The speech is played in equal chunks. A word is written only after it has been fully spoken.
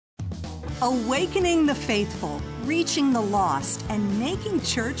Awakening the faithful, reaching the lost, and making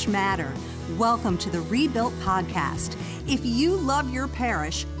church matter. Welcome to the Rebuilt Podcast. If you love your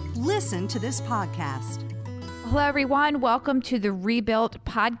parish, listen to this podcast. Hello, everyone. Welcome to the Rebuilt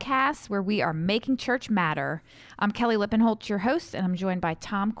Podcast, where we are making church matter. I'm Kelly Lippenholtz, your host, and I'm joined by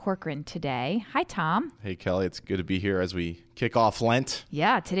Tom Corcoran today. Hi, Tom. Hey, Kelly. It's good to be here as we kick off Lent.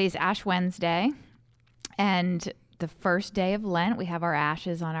 Yeah, today's Ash Wednesday, and the first day of Lent. We have our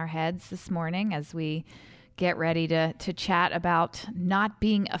ashes on our heads this morning as we get ready to chat about not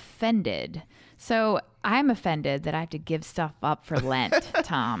being offended. So I'm offended that I have to give stuff up for Lent,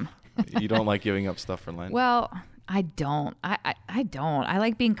 Tom. You don't like giving up stuff for Lent? Well, I don't. I don't. I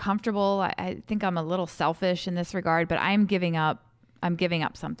like being comfortable. I think I'm a little selfish in this regard, but I'm giving up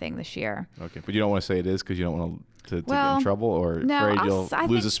something this year. Okay, but you don't want to say it is because you don't want to get in trouble, or afraid you'll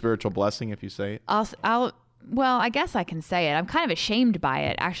lose a spiritual blessing if you say it? Well, I guess I can say it. I'm kind of ashamed by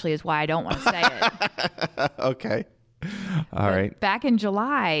it, actually, is why I don't want to say it. Okay. All right. Back in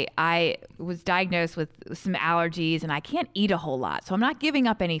July, I was diagnosed with some allergies, and I can't eat a whole lot. So I'm not giving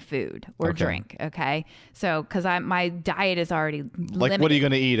up any food or drink, okay? So, because my diet is already limited. Like, what are you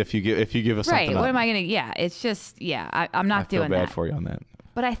going to eat if you give us something Right, what up? am I going to, it's just, I'm not doing that. I feel bad for you on that.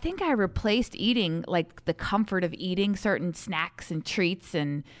 But I think I replaced eating, like the comfort of eating certain snacks and treats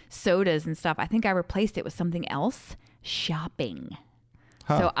and sodas and stuff. I think I replaced it with something else, shopping.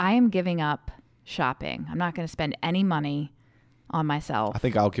 Huh. So I am giving up shopping. I'm not going to spend any money on myself. I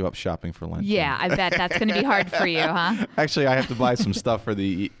think I'll give up shopping for Lent. Yeah, I bet that's going to be hard for you, huh? Actually, I have to buy some stuff for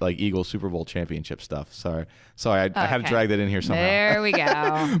the Eagles Super Bowl championship stuff. Sorry, I had to drag that in here somehow. There we go.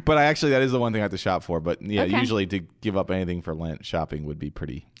 But that is the one thing I have to shop for. But usually to give up anything for Lent, shopping would be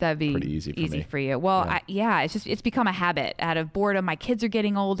pretty easy for me. For you. Well, it's become a habit out of boredom. My kids are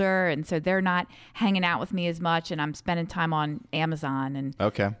getting older, and so they're not hanging out with me as much, and I'm spending time on Amazon and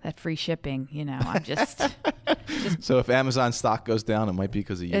that free shipping. I'm just. So if Amazon stock goes down, it might be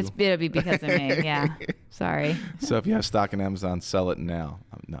because of you. It'll be because of me. Yeah. Sorry. So if you have stock in Amazon, sell it now.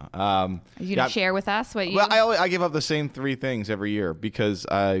 No. Are you going to share with us what you? Well, I give up the same three things every year because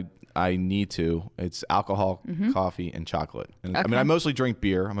I need to. It's alcohol, coffee, and chocolate. And I mean, I mostly drink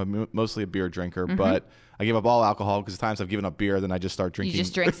beer. I'm mostly a beer drinker, but I give up all alcohol because the times I've given up beer, then I just start drinking. You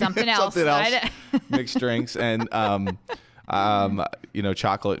just drink something else. Mixed drinks and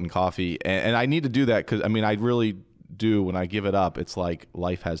chocolate and coffee. And I need to do that because I really do. When I give it up, it's like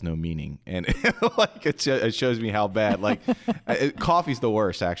life has no meaning, and like it shows me how bad. Like coffee's the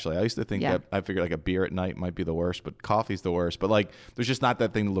worst. Actually, I used to think that I figured like a beer at night might be the worst, but coffee's the worst. But like, there's just not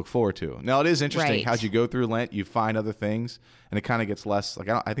that thing to look forward to. Now it is interesting as you go through Lent, you find other things, and it kind of gets less. Like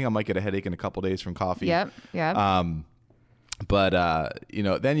I think I might get a headache in a couple days from coffee. Yep. But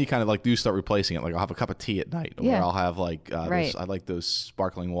then you kind of like do start replacing it. Like I'll have a cup of tea at night, or I'll have like I like those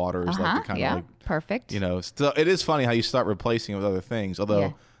sparkling waters, like the kind of like perfect. So it is funny how you start replacing it with other things.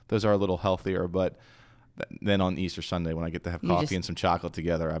 Although those are a little healthier. But then on Easter Sunday when I get to have coffee and some chocolate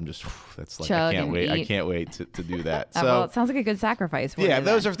together, I'm just that's like I can't wait. I can't wait to do that. So well, it sounds like a good sacrifice. For you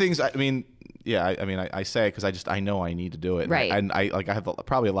those are things. I say it because I know I need to do it. Right. And I have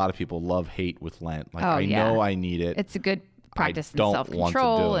probably a lot of people love hate with Lent. Like I know I need it. It's a good practice in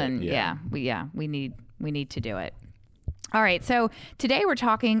self-control, and we need to do it. All right, so today we're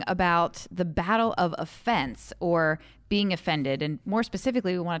talking about the battle of offense, or being offended, and more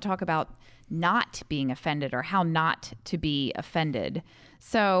specifically we want to talk about not being offended, or how not to be offended.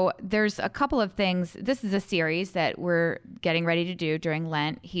 So there's a couple of things. This is a series that we're getting ready to do during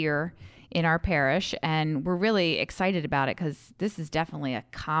Lent here in our parish, and we're really excited about it because this is definitely a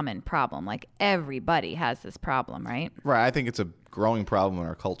common problem. Like everybody has this problem, right? Right. I think it's a growing problem in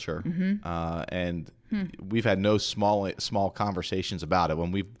our culture, and we've had no small conversations about it.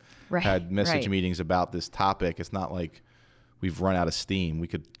 When we've had message meetings about this topic, it's not like we've run out of steam. We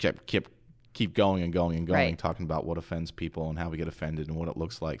could keep going and going and going, talking about what offends people and how we get offended and what it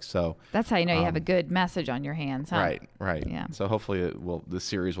looks like. So that's how you know you have a good message on your hands, huh? Right. Yeah. So hopefully the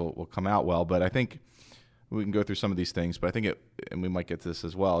series will come out well. But I think we can go through some of these things. But I think and we might get to this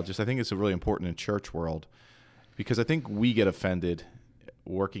as well. I think it's really important in church world because I think we get offended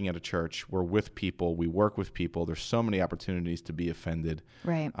working at a church. We're with people. We work with people. There's so many opportunities to be offended.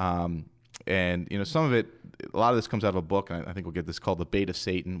 Right. And some of it, a lot of this comes out of a book, and I think we'll get this, called The Bait of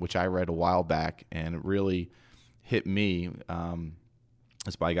Satan, which I read a while back, and it really hit me.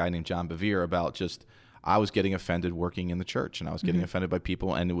 It's by a guy named John Bevere, about just I was getting offended working in the church, and I was getting offended by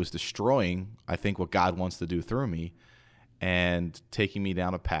people, and it was destroying, I think, what God wants to do through me, and taking me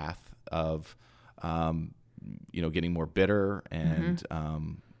down a path of, getting more bitter and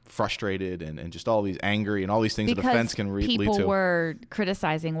frustrated and just all these angry and all these things that offense can lead to. People were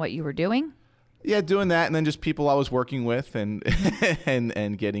criticizing what you were doing? Yeah, doing that, and then just people I was working with and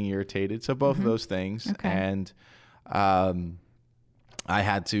and getting irritated. So both of those things. Okay. And I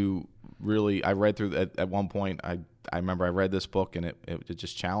had to really, I read through at one point, I remember I read this book and it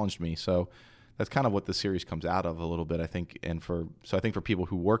just challenged me. So that's kind of what the series comes out of a little bit, I think. And I think for people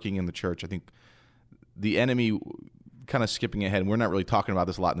who are working in the church, I think the enemy, kind of skipping ahead, and we're not really talking about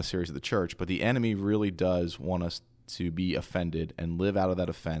this a lot in the series of the church, but the enemy really does want us to be offended and live out of that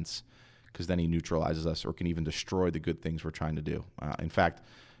offense, because then he neutralizes us or can even destroy the good things we're trying to do. In fact,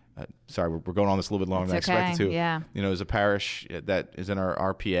 sorry, we're going on this a little bit longer than I expected to. Yeah. There's a parish that is in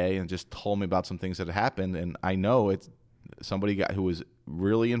our RPA and just told me about some things that had happened, and I know it's somebody who was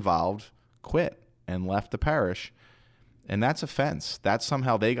really involved quit and left the parish, and that's offense. That's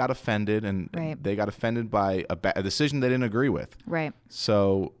somehow they got offended, and they got offended by a decision they didn't agree with. Right.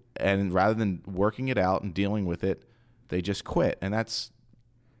 So, and rather than working it out and dealing with it, they just quit, and that's,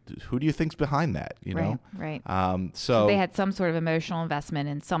 who do you think's behind that? Right. So they had some sort of emotional investment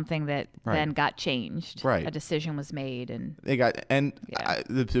in something that then got changed. Right. A decision was made, and they got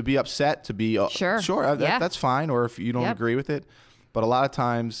to be upset, to be sure, that's fine, or if you don't agree with it. But a lot of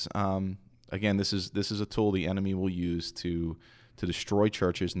times, again, this is a tool the enemy will use to destroy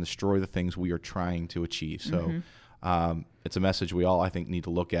churches and destroy the things we are trying to achieve. So it's a message we all, I think, need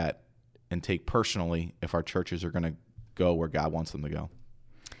to look at and take personally if our churches are going to go where God wants them to go.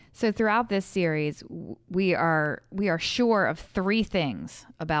 So throughout this series, we are sure of 3 things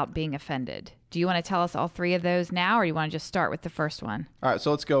about being offended. Do you want to tell us all 3 of those now, or do you want to just start with the first one? All right,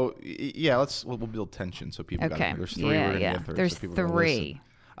 so let's go. Yeah, we'll build tension so people. Okay. There's 3. We're gonna get through, There's so 3.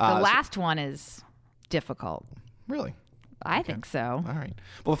 The last one is difficult. Really? I think so. All right.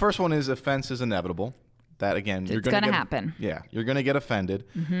 Well, the first one is offense is inevitable. That, again, it's going to happen. Yeah, you're going to get offended.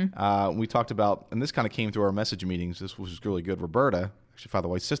 We talked about, and this kind of came through our message meetings. This was really good. Roberta, actually Father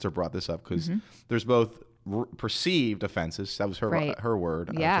White's sister, brought this up because there's both perceived offenses. That was her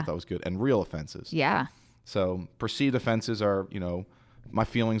word. Yeah. I thought that was good. And real offenses. Yeah. So perceived offenses are, my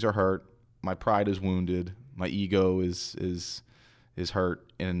feelings are hurt, my pride is wounded, my ego is hurt,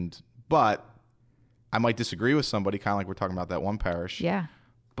 but I might disagree with somebody, kind of like we're talking about that one parish. Yeah.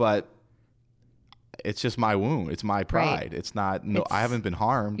 But it's just my wound. It's my pride. Right. It's not. I haven't been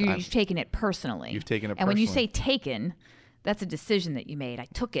harmed. You've taken it personally. You've taken it. And when you say taken, that's a decision that you made. I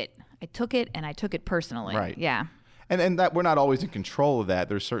took it, and I took it personally. Right. Yeah. And that we're not always in control of that.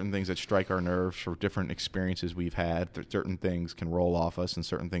 There's certain things that strike our nerves for different experiences we've had. Certain things can roll off us, and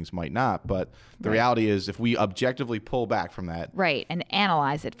certain things might not. But the reality is, if we objectively pull back from that, and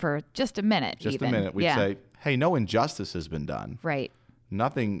analyze it for just a minute, we'd say, "Hey, no injustice has been done. Right.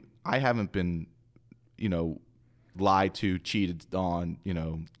 Nothing. I haven't been, lied to, cheated on,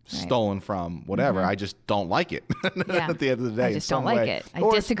 stolen from, whatever. I just don't like it." At the end of the day, I just don't like it. I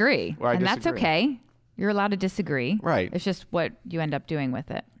disagree, and that's okay. You're allowed to disagree. Right. It's just what you end up doing with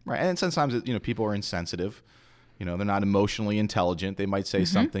it. Right. And sometimes, people are insensitive. They're not emotionally intelligent. They might say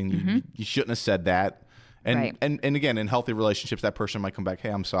something. You shouldn't have said that. And, and again, in healthy relationships, that person might come back, "Hey,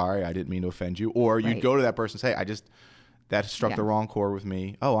 I'm sorry. I didn't mean to offend you." Or you'd go to that person and say, "Hey, that struck the wrong chord with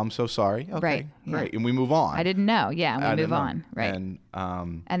me. Oh, I'm so sorry." Okay, great. And we move on. I didn't know. Yeah, and we move on. Right.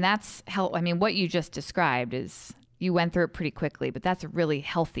 And that's what you just described is, you went through it pretty quickly, but that's a really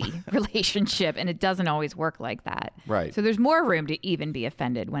healthy relationship, and it doesn't always work like that. Right. So there's more room to even be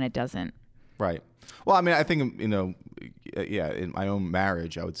offended when it doesn't. Right. Well, I mean, I think, in my own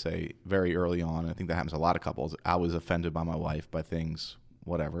marriage, I would say very early on, I think that happens to a lot of couples, I was offended by my wife by things,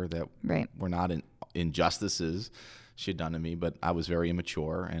 whatever, that were not injustices she had done to me, but I was very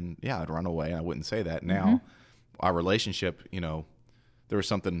immature, and I'd run away, and I wouldn't say that. Now, our relationship, there was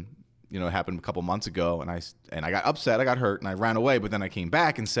something, happened a couple months ago, and I got upset, I got hurt, and I ran away, but then I came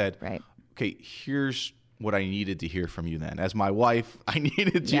back and said, okay, here's what I needed to hear from you then. As my wife, I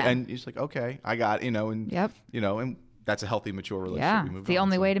needed you. And he's like, okay, I got, and that's a healthy, mature relationship. Yeah, it's the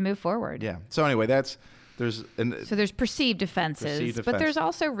only way to move forward. Yeah. So anyway, there's perceived offenses, but there's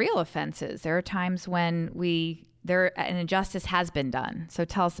also real offenses. There are times when an injustice has been done. So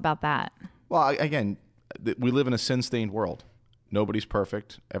tell us about that. Well, again, we live in a sin-stained world. Nobody's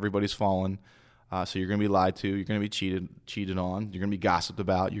perfect. Everybody's fallen. So you're going to be lied to. You're going to be cheated on. You're going to be gossiped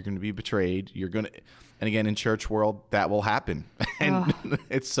about. You're going to be betrayed. And again, in church world, that will happen. And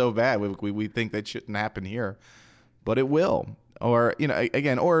it's so bad. We think that shouldn't happen here, but it will. Or,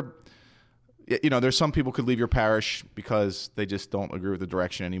 there's some people could leave your parish because they just don't agree with the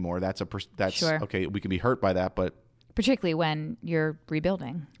direction anymore. That's okay. We can be hurt by that, but particularly when you're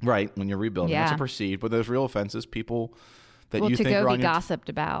rebuilding. Right. When you're rebuilding, that's a perceived, but there's real offenses. People, that you think are on your... to go be gossiped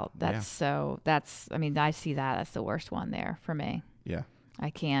about. I mean, I see that. That's the worst one there for me. Yeah.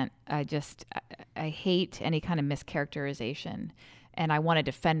 I hate any kind of mischaracterization, and I want to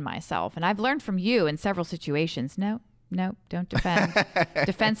defend myself. And I've learned from you in several situations, no, don't defend.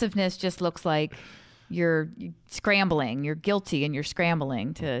 Defensive just looks like you're scrambling, you're guilty, and you're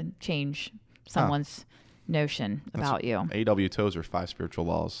scrambling to change someone's notion about you. A.W. Tozer, 5 Spiritual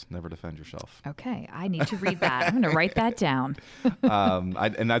Laws. Never defend yourself. Okay, I need to read that. I'm going to write that down.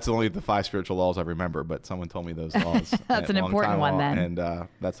 And that's only the 5 spiritual laws I remember, but someone told me those laws. That's an important one then. And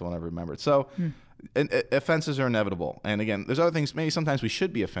that's the one I remembered. So offenses are inevitable. And again, there's other things. Maybe sometimes we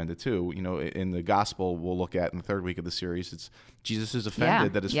should be offended too. You know, in the gospel we'll look at in the 3rd week of the series, it's Jesus is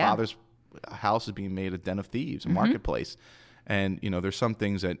offended that his father's house is being made a den of thieves, a marketplace. And, you know, there's some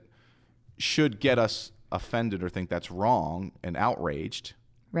things that should get us offended or think that's wrong and outraged.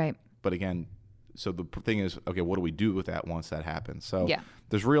 Right. But again, so the thing is, okay, what do we do with that once that happens? So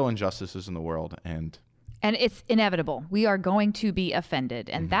there's real injustices in the world, and it's inevitable. We are going to be offended,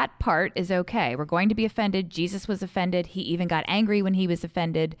 and that part is okay. We're going to be offended. Jesus was offended. He even got angry when he was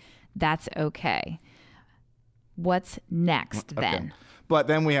offended. That's okay. What's next then? But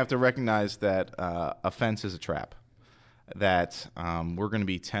then we have to recognize that offense is a trap, that we're going to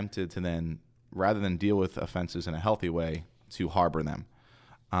be tempted to then, rather than deal with offenses in a healthy way, to harbor them.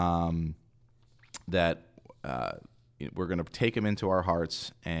 That we're going to take them into our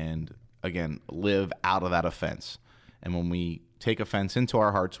hearts and, again, live out of that offense. And when we take offense into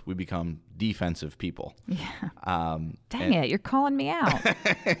our hearts, we become defensive people. Yeah. Dang it, you're calling me out.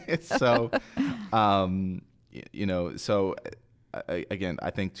 So, again,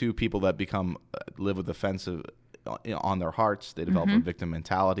 I think too, people that live with offensive on their hearts, they develop a victim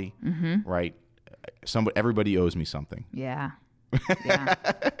mentality, right? Everybody owes me something. Yeah.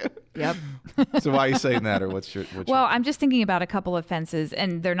 Yep. So why are you saying that, or what's your... I'm just thinking about a couple of offenses,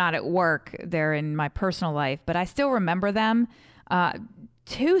 and they're not at work, they're in my personal life, but I still remember them.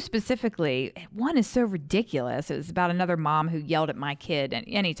 2 specifically. One is so ridiculous. It was about another mom who yelled at my kid. And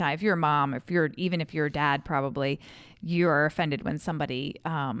anytime, if you're a mom, even if you're a dad, probably you are offended when somebody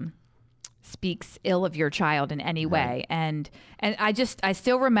speaks ill of your child in any way. And I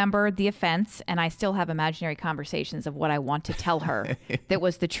still remember the offense, and I still have imaginary conversations of what I want to tell her that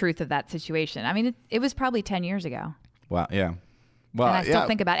was the truth of that situation. I mean, it was probably 10 years ago. Wow. Yeah. Well, and I still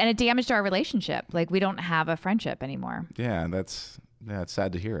think about it, and it damaged our relationship. Like, we don't have a friendship anymore. Yeah. It's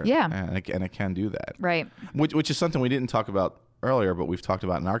sad to hear it. Yeah. And it can do that. Right. Which is something we didn't talk about earlier, but we've talked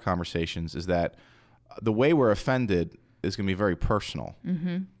about in our conversations, is that the way we're offended is going to be very personal.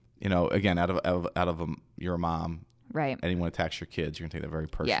 Mm-hmm. You know, again, out of your mom, right? Anyone attacks your kids, you're gonna take that very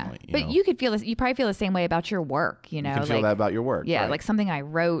personally. Yeah, but you could feel this. You probably feel the same way about your work. You know, you can feel that about your work. Yeah, right. like something I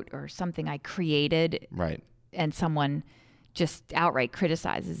wrote or something I created, right? And someone just outright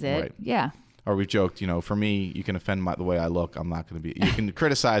criticizes it. Right. Yeah. Or we've joked, you know, for me, you can offend the way I look. I'm not going to be. You can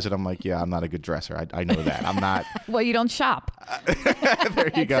criticize it. I'm like, yeah, I'm not a good dresser. I know that. I'm not. Well, you don't shop.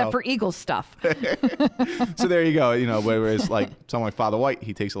 There you go. Except for Eagles stuff. So there you go. You know, whereas like someone like Father White,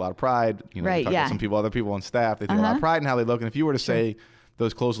 he takes a lot of pride. You know, right. Yeah. Other people on staff, they take a lot of pride in how they look. And if you were to say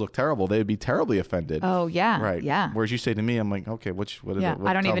those clothes look terrible, they would be terribly offended. Oh yeah. Right. Yeah. Where's you say to me, I'm like, okay, what is it?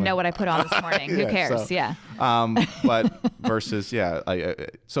 I don't even know what I put on this morning. Who cares? So, but versus,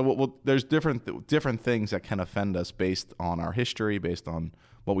 so there's different things that can offend us based on our history, based on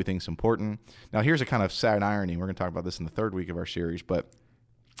what we think is important. Now, here's a kind of sad irony. We're going to talk about this in the 3rd week of our series, but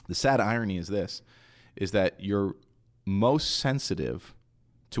the sad irony is that you're most sensitive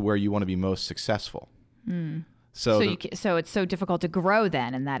to where you want to be most successful. Mm. So it's so difficult to grow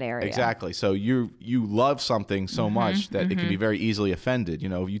then in that area. Exactly. So you love something so much that it can be very easily offended. You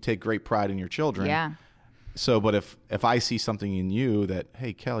know, you take great pride in your children. Yeah. So, but if I see something in you that,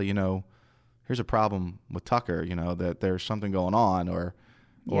 hey, Kelly, you know, here's a problem with Tucker, you know, that there's something going on, or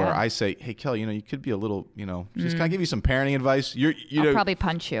I say, hey, Kelly, you know, you could be a little, you know, just can I give you some parenting advice? I'll probably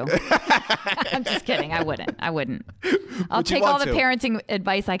punch you. I'm just kidding. I wouldn't. I'll take all the parenting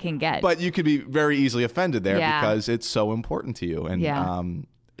advice I can get. But you could be very easily offended there because it's so important to you. And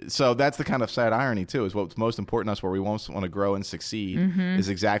so that's the kind of sad irony too, is what's most important to us, where we most want to grow and succeed, is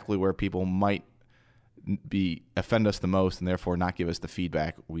exactly where people might offend us the most, and therefore not give us the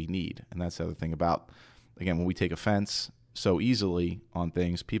feedback we need. And that's the other thing about, again, when we take offense so easily on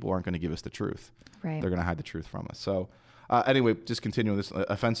things, people aren't going to give us the truth. Right. They're going to hide the truth from us. So anyway, just continuing this,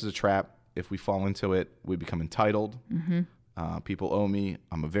 offense is a trap. If we fall into it, we become entitled. People owe me.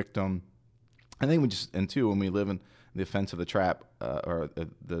 I'm a victim. I think when we live in the offense of the trap, or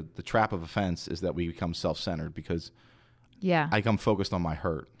the trap of offense, is that we become self-centered, because Yeah. I'm focused on my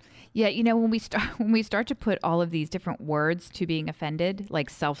hurt. Yeah, when we start to put all of these different words to being offended, like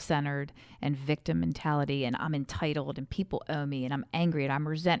self-centered and victim mentality, and I'm entitled and people owe me, and I'm angry and I'm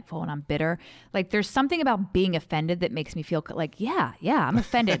resentful and I'm bitter. Like there's something about being offended that makes me feel like, yeah, I'm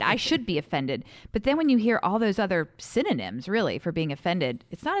offended. I should be offended. But then when you hear all those other synonyms really for being offended,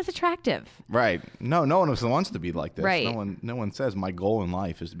 it's not as attractive. Right. No one wants to be like this. Right. No one says my goal in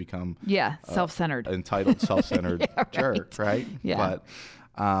life is to become self-centered, entitled, self-centered jerk, right? Yeah. But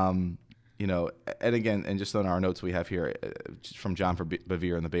and again, and just on our notes we have here from John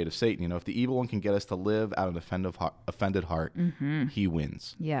Bevere in The Bait of Satan, if the evil one can get us to live out an offended heart, he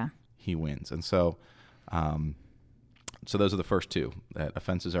wins. Yeah. He wins. And so those are the first two, that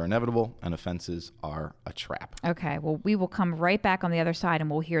offenses are inevitable and offenses are a trap. Okay. Well, we will come right back on the other side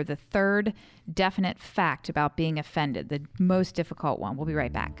and we'll hear the third definite fact about being offended, the most difficult one. We'll be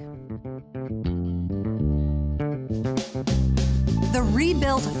right back. The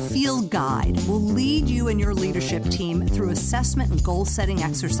Rebuilt Field Guide will lead you and your leadership team through assessment and goal-setting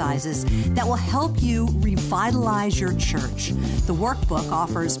exercises that will help you revitalize your church. The workbook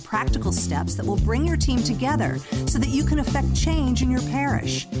offers practical steps that will bring your team together so that you can affect change in your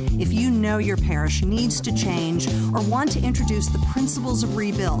parish. If you know your parish needs to change or want to introduce the principles of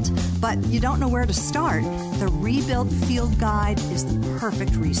Rebuilt, but you don't know where to start, the Rebuilt Field Guide is the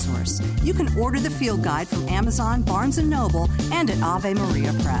perfect resource. You can order the Field Guide from Amazon, Barnes & Noble, and at Ave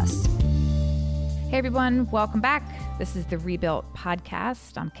Maria Press. Hey everyone, welcome back. This is the Rebuilt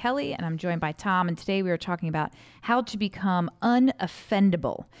Podcast. I'm Kelly and I'm joined by Tom, and today we are talking about how to become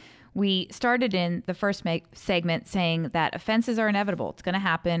unoffendable. We started in the first segment saying that offenses are inevitable. It's going to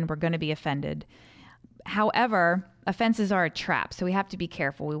happen. We're going to be offended. However, offenses are a trap, so we have to be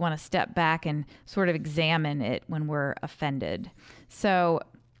careful. We want to step back and sort of examine it when we're offended. So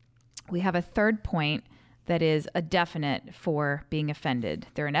we have a third point that is a definite for being offended.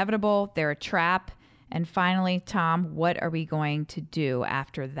 They're inevitable, they're a trap, and finally, Tom, what are we going to do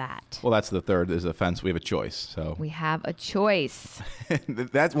after that? Well, that's the third, is offense. We have a choice. So we have a choice.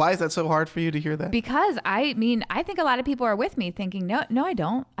 Why is that so hard for you to hear that? Because I think a lot of people are with me thinking, no, I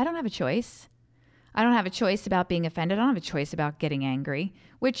don't. I don't have a choice. I don't have a choice about being offended. I don't have a choice about getting angry,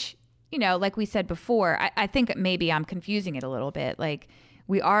 which, like we said before, I think maybe I'm confusing it a little bit. Like,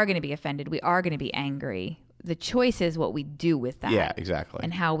 we are going to be offended. We are going to be angry. The choice is what we do with that. Yeah, exactly.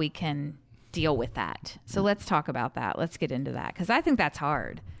 And how we can deal with that. So let's talk about that. Let's get into that, because I think that's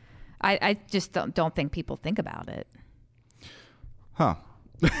hard. I just don't think people think about it. Huh.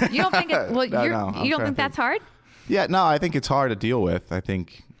 You don't think it? Well, you don't think that's hard? Yeah, no, I think it's hard to deal with. I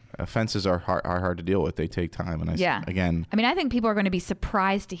think offenses are hard to deal with. They take time. And I think people are going to be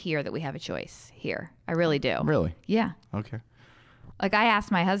surprised to hear that we have a choice here. I really do. Really? Yeah. Okay. Like, I asked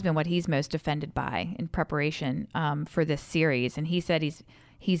my husband what he's most offended by in preparation for this series, and he said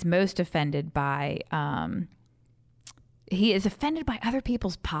he's most offended by he is offended by other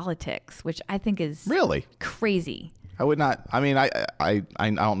people's politics, which I think is really crazy. I would not. I mean, I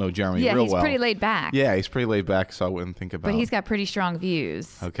don't know Jeremy real well. Yeah, he's pretty laid back. Yeah, he's pretty laid back, so I wouldn't think about. But he's got pretty strong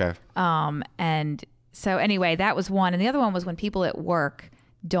views. Okay. And so anyway, that was one, and the other one was when people at work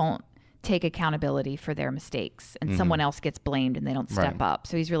don't take accountability for their mistakes and someone else gets blamed and they don't step up.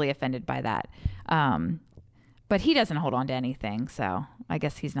 So he's really offended by that. But he doesn't hold on to anything. So I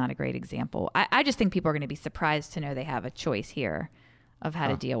guess he's not a great example. I just think people are going to be surprised to know they have a choice here of how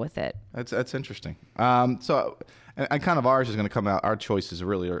to deal with it. That's interesting. So and kind of ours is going to come out. Our choices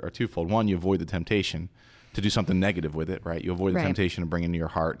really are twofold. One, you avoid the temptation to do something negative with it, right? You avoid the temptation to bring it into your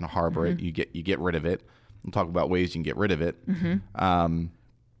heart and harbor it. You get rid of it. We'll talk about ways you can get rid of it.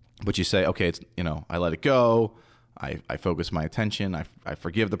 But you say, okay, it's, I let it go. I focus my attention. I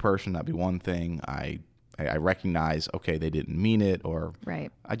forgive the person. That'd be one thing. I recognize, okay, they didn't mean it, or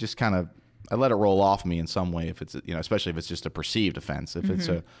I just I let it roll off me in some way. If it's, especially if it's just a perceived offense. If it's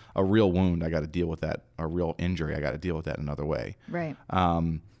a real wound, I got to deal with that. A real injury, I got to deal with that another way. Right.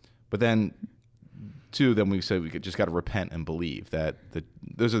 But then, then we said we just got to repent and believe that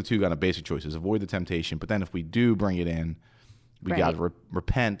those are the two kind of basic choices. Avoid the temptation, but then if we do bring it in, we got to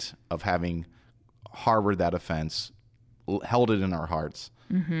repent of having harbored that offense, held it in our hearts,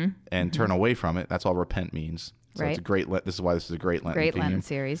 and turn away from it. That's all repent means. So it's a great. This is why this is a great Lenten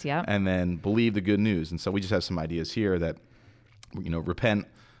series. Yeah. And then believe the good news. And so we just have some ideas here that, repent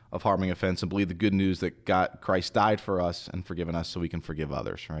of harboring offense and believe the good news that Christ died for us and forgiven us so we can forgive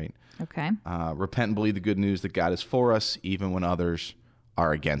others. Right. Okay. Repent and believe the good news that God is for us even when others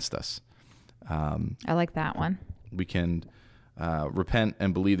are against us. I like that one. We can. Repent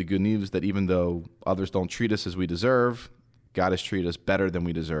and believe the good news that even though others don't treat us as we deserve, God has treated us better than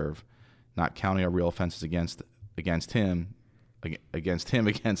we deserve, not counting our real offenses against against him,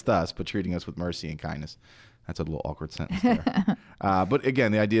 against us, but treating us with mercy and kindness. That's a little awkward sentence there. But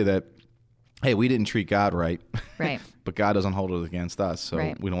again, the idea that, hey, we didn't treat God right. Right. But God doesn't hold it against us, so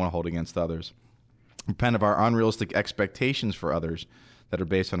we don't want to hold it against others. Repent of our unrealistic expectations for others that are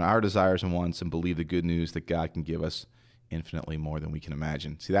based on our desires and wants, and believe the good news that God can give us infinitely more than we can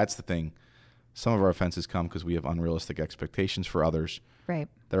imagine. See, that's the thing. Some of our offenses come because we have unrealistic expectations for others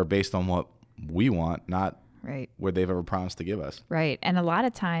that are based on what we want, not where they've ever promised to give us. Right. And a lot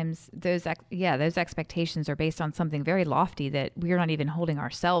of times those expectations are based on something very lofty that we're not even holding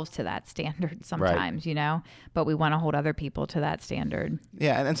ourselves to that standard sometimes, but we want to hold other people to that standard.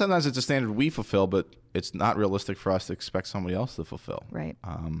 Yeah. And sometimes it's a standard we fulfill, but it's not realistic for us to expect somebody else to fulfill. Right.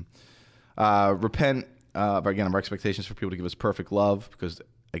 Repent of our expectations for people to give us perfect love, because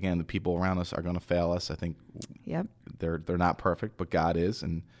again, the people around us are going to fail us. I think they're not perfect, but God is,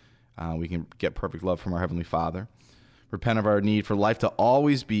 and we can get perfect love from our Heavenly Father. Repent of our need for life to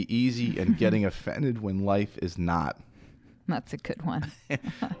always be easy and getting offended when life is not. That's a good one.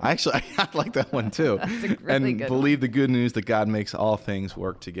 I like that one too. That's a really good believe one. the good news that God makes all things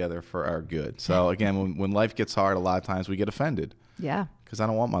work together for our good. So again, when life gets hard, a lot of times we get offended. Yeah. Because I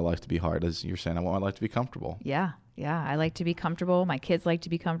don't want my life to be hard, as you're saying. I want my life to be comfortable. Yeah. Yeah. I like to be comfortable. My kids like to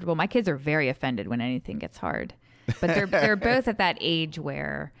be comfortable. My kids are very offended when anything gets hard. But they're both at that age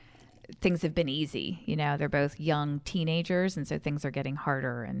where things have been easy. They're both young teenagers, and so things are getting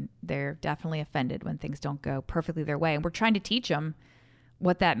harder, and they're definitely offended when things don't go perfectly their way. And we're trying to teach them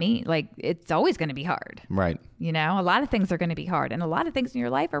what that means. Like, it's always going to be hard. Right. A lot of things are going to be hard, and a lot of things in your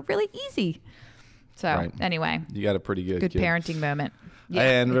life are really easy. So anyway, you got a pretty good parenting moment. Yeah.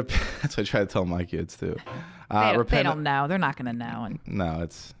 And that's what I try to tell my kids too. They don't know. They're not going to know. No,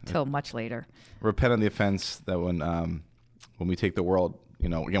 it's till much later. Repent on the offense that when we take the world,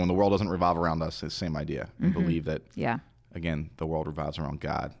 again, when the world doesn't revolve around us, it's the same idea. And believe that, again, the world revolves around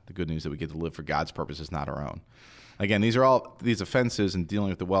God. The good news that we get to live for God's purposes, not our own. Again, these offenses and dealing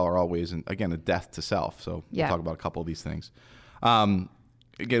with the well are always, again, a death to self. So we'll talk about a couple of these things.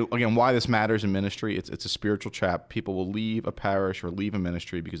 Again, why this matters in ministry, it's a spiritual trap. People will leave a parish or leave a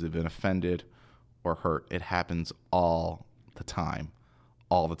ministry because they've been offended or hurt. It happens all the time.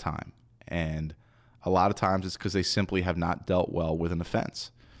 And a lot of times it's because they simply have not dealt well with an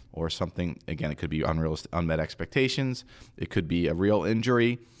offense or something. Again, it could be unrealistic, unmet expectations. It could be a real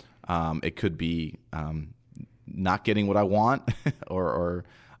injury. It could be not getting what I want or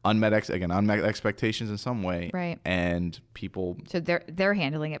unmet expectations in some way. Right. And people. So they're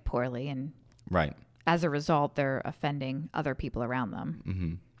handling it poorly, and as a result, they're offending other people around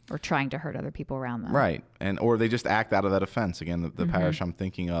them. Or trying to hurt other people around them. Right. Or they just act out of that offense. Again, the parish I'm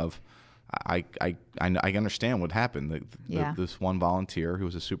thinking of, I understand what happened. This one volunteer who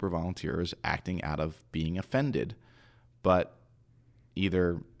was a super volunteer is acting out of being offended. But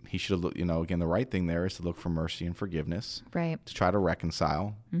either he should have looked, again, the right thing there is to look for mercy and forgiveness. Right. To try to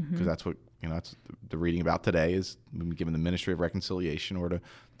reconcile. Because that's what, that's the reading about today is given the ministry of reconciliation, or to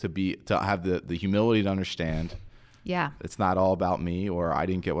have the humility to understand. Yeah. It's not all about me, or I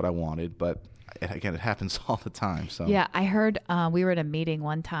didn't get what I wanted, but again, it happens all the time. So yeah, I heard we were at a meeting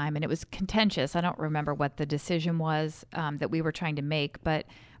one time, and it was contentious. I don't remember what the decision was that we were trying to make, but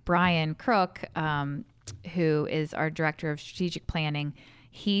Brian Crook, who is our director of strategic planning,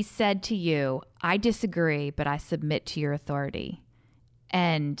 he said to you, "I disagree, but I submit to your authority."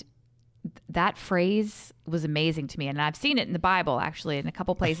 And that phrase was amazing to me, and I've seen it in the Bible, actually, in a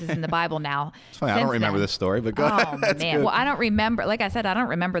couple places in the Bible now. It's funny, I don't remember this story, but go ahead. Oh, man. Good. Well, I don't remember. Like I said, I don't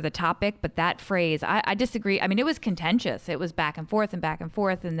remember the topic, but that phrase, I disagree. I mean, it was contentious. It was back and forth, and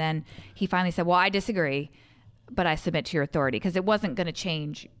then he finally said, "Well, I disagree, but I submit to your authority," because it wasn't going to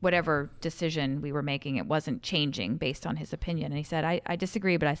change whatever decision we were making. It wasn't changing based on his opinion. And he said, I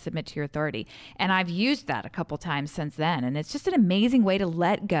disagree, but I submit to your authority. And I've used that a couple times since then. And it's just an amazing way to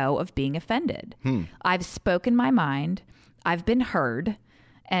let go of being offended. I've spoken my mind. I've been heard.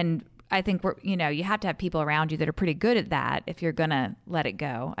 And I think you have to have people around you that are pretty good at that if you're going to let it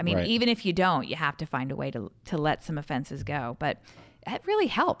go. I mean, even if you don't, you have to find a way to let some offenses go. But it really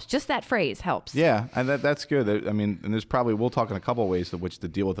helps. Just that phrase helps. Yeah, and that's good. I mean, and there's probably, we'll talk in a couple of ways of which to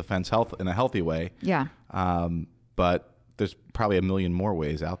deal with offense in a healthy way. Yeah. But there's probably a million more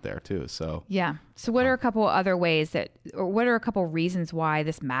ways out there too. So yeah. So what are a couple other ways or what are a couple reasons why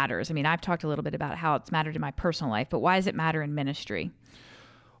this matters? I mean, I've talked a little bit about how it's mattered in my personal life, but why does it matter in ministry?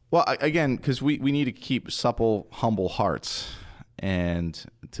 Well, again, because we need to keep supple, humble hearts, and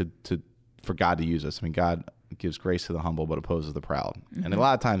for God to use us. I mean, God gives grace to the humble, but opposes the proud. And a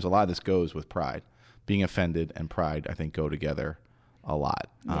lot of times, a lot of this goes with pride. Being offended and pride, I think, go together a lot.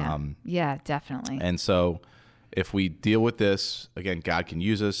 Yeah, yeah, definitely. And so if we deal with this, again, God can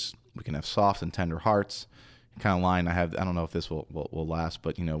use us. We can have soft and tender hearts. Kind of line I don't know if this will last,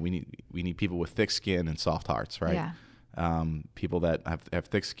 but we need people with thick skin and soft hearts, right? Yeah. People that have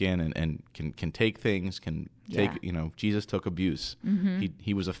thick skin and can take things, can take, Jesus took abuse. Mm-hmm.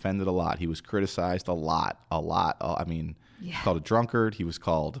 He was offended a lot. He was criticized a lot. I mean, he was called a drunkard. He was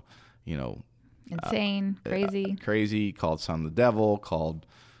called, insane, crazy, called son of the devil, called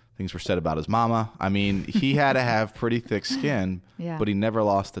things were said about his mama. I mean, he had to have pretty thick skin, but he never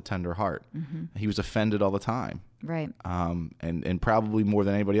lost a tender heart. Mm-hmm. He was offended all the time. Right. And probably more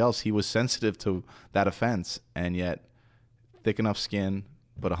than anybody else, he was sensitive to that offense, and yet thick enough skin,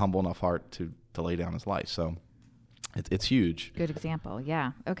 but a humble enough heart to lay down his life. So it's huge. Good example.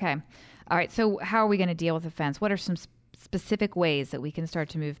 Yeah. Okay. All right. So how are we going to deal with offense? What are some specific ways that we can start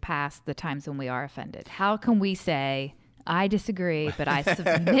to move past the times when we are offended? How can we say, I disagree, but I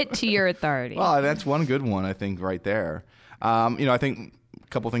submit to your authority? Well, that's one good one, I think, right there. I think a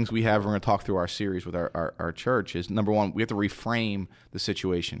couple of things we're going to talk through our series with our church is, number one, we have to reframe the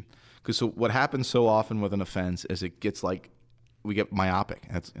situation. Because what happens so often with an offense is it gets we get myopic.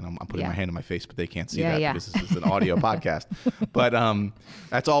 That's, I'm putting my hand in my face, but they can't see that because this is an audio podcast. But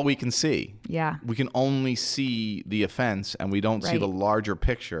that's all we can see. Yeah. We can only see the offense, and we don't see the larger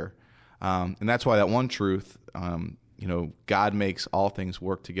picture. And that's why that one truth, God makes all things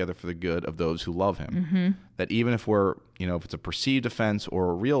work together for the good of those who love him. Mm-hmm. That even if if it's a perceived offense or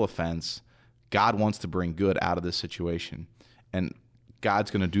a real offense, God wants to bring good out of this situation. And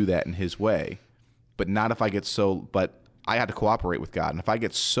God's going to do that in his way. But not if but I had to cooperate with God. And if I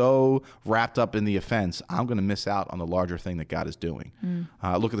get so wrapped up in the offense, I'm going to miss out on the larger thing that God is doing.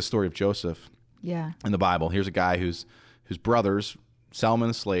 Look at the story of Joseph in the Bible. Here's a guy whose brothers sell him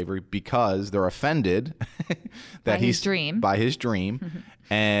into slavery because they're offended that by his dream. Mm-hmm.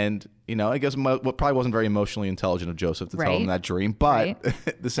 And, I guess what probably wasn't very emotionally intelligent of Joseph to tell them that dream. But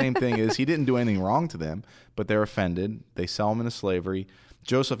the same thing is he didn't do anything wrong to them, but they're offended. They sell him into slavery.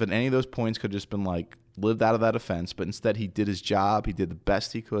 Joseph at any of those points could have just been lived out of that offense, but instead he did his job. He did the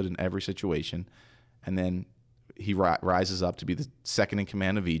best he could in every situation. And then he rises up to be the second in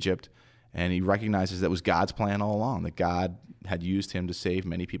command of Egypt. And he recognizes that was God's plan all along, that God had used him to save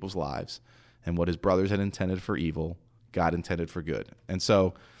many people's lives. And what his brothers had intended for evil, God intended for good. And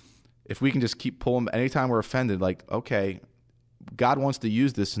so if we can just keep pulling, anytime we're offended, okay, God wants to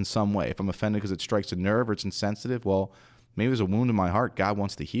use this in some way. If I'm offended because it strikes a nerve or it's insensitive, well, maybe there's a wound in my heart God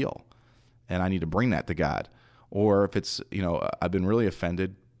wants to heal. And I need to bring that to God. Or if it's, I've been really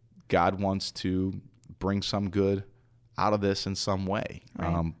offended, God wants to bring some good out of this in some way.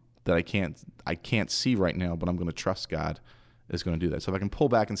 Right. That I can't see right now, but I'm going to trust God is going to do that. So if I can pull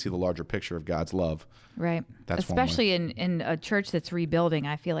back and see the larger picture of God's love, right? That's especially in a church that's rebuilding.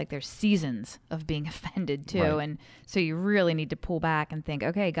 I feel like there's seasons of being offended too, and so you really need to pull back and think,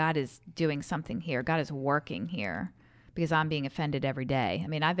 okay, God is doing something here. God is working here because I'm being offended every day. I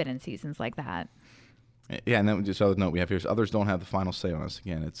mean, I've been in seasons like that. Yeah, and then just other note we have here is others don't have the final say on us.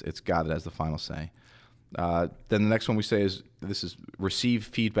 Again, it's God that has the final say. Then the next one we say is receive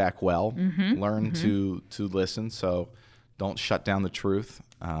feedback well. Mm-hmm. Learn to listen. So don't shut down the truth.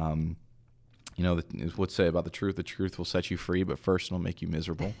 What's say about the truth will set you free, but first it'll make you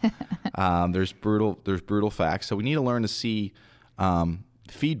miserable. There's brutal facts. So we need to learn to see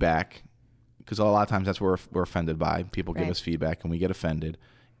feedback, because a lot of times that's what we're offended by. People give us feedback and we get offended.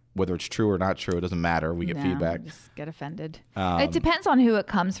 Whether it's true or not true, it doesn't matter. We get feedback. Just get offended. It depends on who it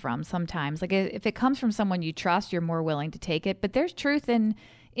comes from sometimes. Like if it comes from someone you trust, you're more willing to take it. But there's truth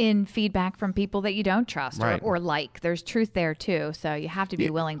in feedback from people that you don't trust or like. There's truth there too. So you have to be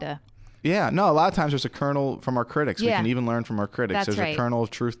willing to. Yeah. No, a lot of times there's a kernel from our critics. Yeah. We can even learn from our critics. There's a kernel of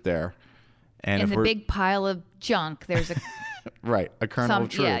truth there. And in the big pile of junk, there's a... a kernel of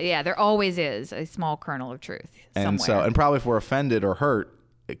truth. Yeah. There always is a small kernel of truth somewhere. And probably if we're offended or hurt,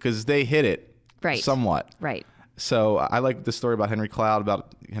 because they hit it somewhat. Right. So I like this story about Henry Cloud,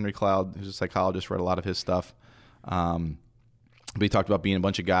 who's a psychologist, read a lot of his stuff. But he talked about being a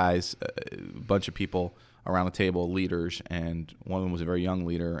bunch of guys, a bunch of people around a table, leaders, and one of them was a very young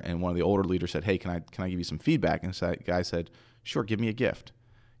leader, and one of the older leaders said, "Hey, can I give you some feedback?" And the guy said, "Sure, give me a gift."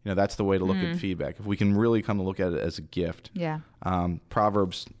 That's the way to look at feedback. If we can really come to look at it as a gift. Yeah.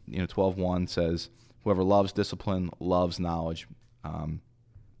 Proverbs 12:1 says, "Whoever loves discipline loves knowledge.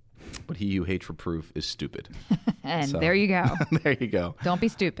 But he who hates reproof is stupid." And there you go. There you go. Don't be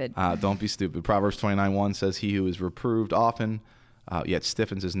stupid. Don't be stupid. Proverbs 29:1 says, "He who is reproved often, yet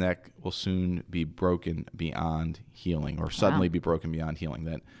stiffens his neck, will soon be broken beyond healing," or suddenly be broken beyond healing.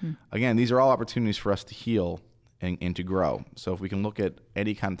 That again, these are all opportunities for us to heal and to grow. So if we can look at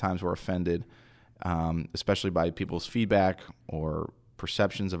any kind of times we're offended, especially by people's feedback or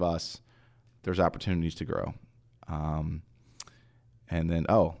perceptions of us, there's opportunities to grow. And then,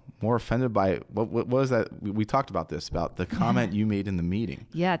 more offended by, what was that? We talked about this, about the comment you made in the meeting.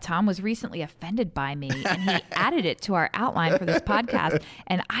 Yeah, Tom was recently offended by me, and he added it to our outline for this podcast,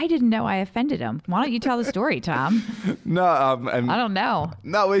 and I didn't know I offended him. Why don't you tell the story, Tom? No, I don't know.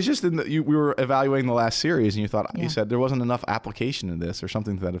 No, it's just we were evaluating the last series, and you said there wasn't enough application in this or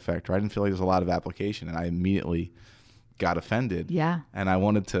something to that effect, or I didn't feel like there's a lot of application, and I immediately got offended. Yeah. And I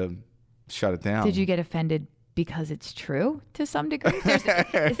wanted to shut it down. Did you get offended because it's true to some degree? Is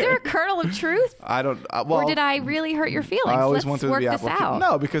there a kernel of truth? I don't. Or did I really hurt your feelings? I always Let's want to work this out.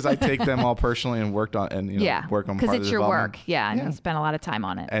 No, because I take them all personally and worked on work on because part it's of your the work. Yeah, and you spent a lot of time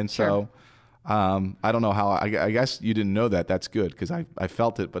on it. And so, I don't know how. I guess you didn't know that. That's good because I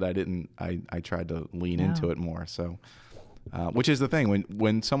felt it, but I didn't. I tried to lean into it more. So, which is the thing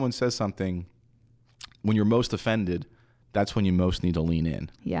when someone says something, when you're most offended, that's when you most need to lean in.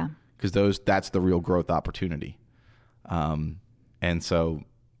 Yeah. Because that's the real growth opportunity. And so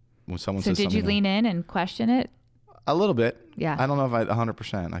when someone says something... So did you lean in and question it? A little bit. Yeah. I don't know if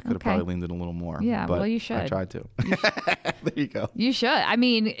 100%. I could have probably leaned in a little more. Yeah, but well, you should. I tried to. There you go. You should. I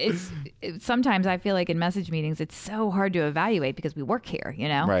mean, sometimes I feel like in message meetings, it's so hard to evaluate because we work here,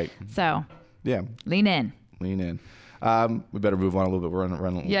 Right. So yeah, lean in. Lean in. We better move on a little bit. We're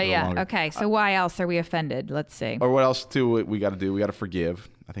running longer. Okay. So why else are we offended? Let's see. Or what else too? We got to do. We got to forgive.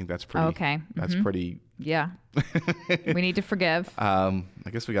 I think that's pretty. Okay. That's pretty. Yeah. We need to forgive. I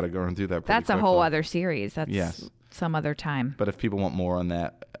guess we got to go and do that. That's quickly. a whole other series. That's some other time. But if people want more on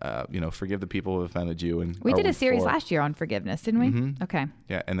that, forgive the people who offended you. And we did a series last year on forgiveness, didn't we? Mm-hmm. Okay.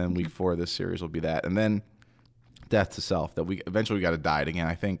 Yeah, and then week 4 of this series will be that, and then death to self. That we eventually got to die again.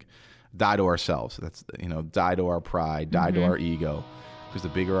 I think. Die to ourselves. That's die to our pride, die to our ego, because the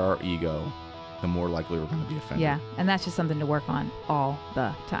bigger our ego, the more likely we're going to be offended. Yeah, and that's just something to work on all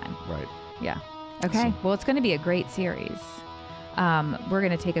the time. Right. Yeah. Okay. Well, it's going to be a great series. We're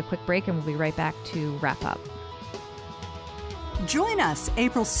going to take a quick break, and we'll be right back to wrap up. Join us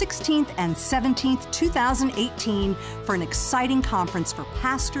April 16th and 17th, 2018 for an exciting conference for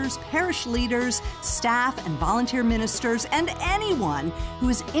pastors, parish leaders, staff, and volunteer ministers, and anyone who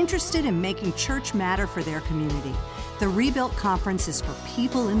is interested in making church matter for their community. The Rebuilt Conference is for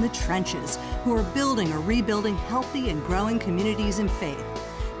people in the trenches who are building or rebuilding healthy and growing communities in faith.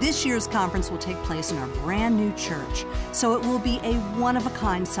 This year's conference will take place in our brand new church, so it will be a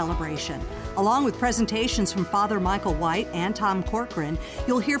one-of-a-kind celebration. Along with presentations from Father Michael White and Tom Corcoran,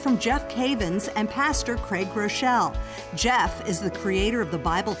 you'll hear from Jeff Cavins and Pastor Craig Groeschel. Jeff is the creator of the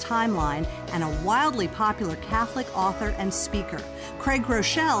Bible Timeline and a wildly popular Catholic author and speaker. Craig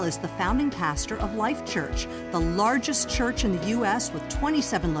Groeschel is the founding pastor of Life Church, the largest church in the U.S. with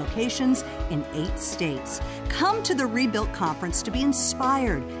 27 locations in 8 states. Come to the Rebuilt Conference to be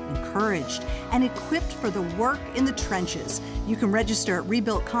inspired, encouraged, and equipped for the work in the trenches. You can register at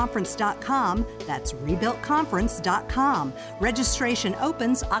rebuiltconference.com. That's rebuiltconference.com. Registration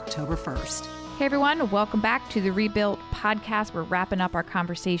opens October 1st. Hey everyone, welcome back to the Rebuilt podcast. We're wrapping up our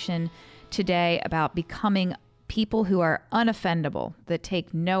conversation today about becoming people who are unoffendable, that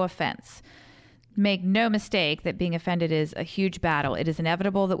take no offense. Make no mistake that being offended is a huge battle. It is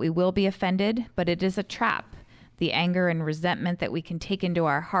inevitable that we will be offended, but it is a trap. The anger and resentment that we can take into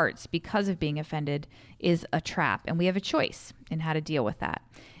our hearts because of being offended is a trap, and we have a choice in how to deal with that.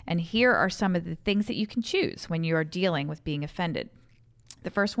 And here are some of the things that you can choose when you are dealing with being offended. The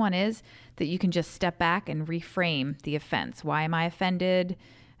first one is that you can just step back and reframe the offense. Why am I offended?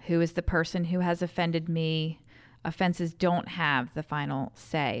 Who is the person who has offended me? Offenses don't have the final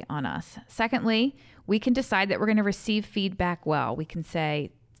say on us. Secondly, we can decide that we're going to receive feedback well. We can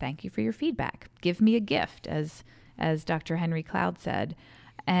say, thank you for your feedback. Give me a gift, as Dr. Henry Cloud said.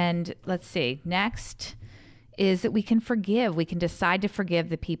 And let's see, next is that we can forgive. We can decide to forgive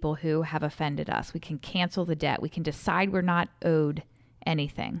the people who have offended us. We can cancel the debt. We can decide we're not owed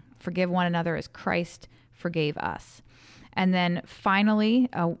anything. Forgive one another as Christ forgave us. And then finally,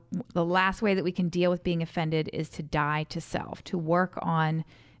 the last way that we can deal with being offended is to die to self, to work on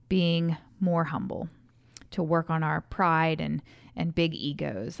being more humble, to work on our pride and big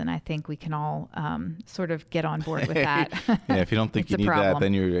egos. And I think we can all sort of get on board with that. Yeah, if you don't think you need that,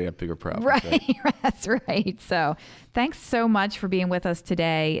 then you're a bigger problem. Right, that's right. So thanks so much for being with us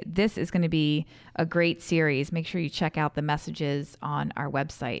today. This is going to be a great series. Make sure you check out the messages on our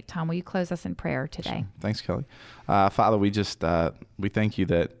website. Tom, will you close us in prayer today? Sure. Thanks, Kelly. Father, we just we thank you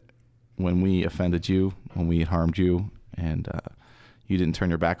that when we offended you, when we harmed you, and you didn't turn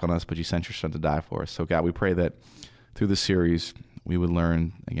your back on us, but you sent your son to die for us. So God, we pray that through this series, we would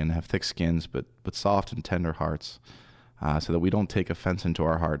learn, again, to have thick skins, but soft and tender hearts, so that we don't take offense into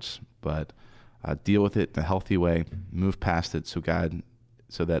our hearts, but deal with it in a healthy way, move past it, so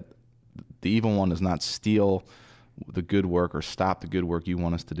that the evil one does not steal the good work or stop the good work you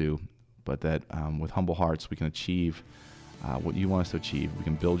want us to do, but that with humble hearts we can achieve what you want us to achieve. We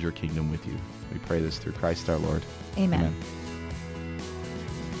can build your kingdom with you. We pray this through Christ our Lord. Amen.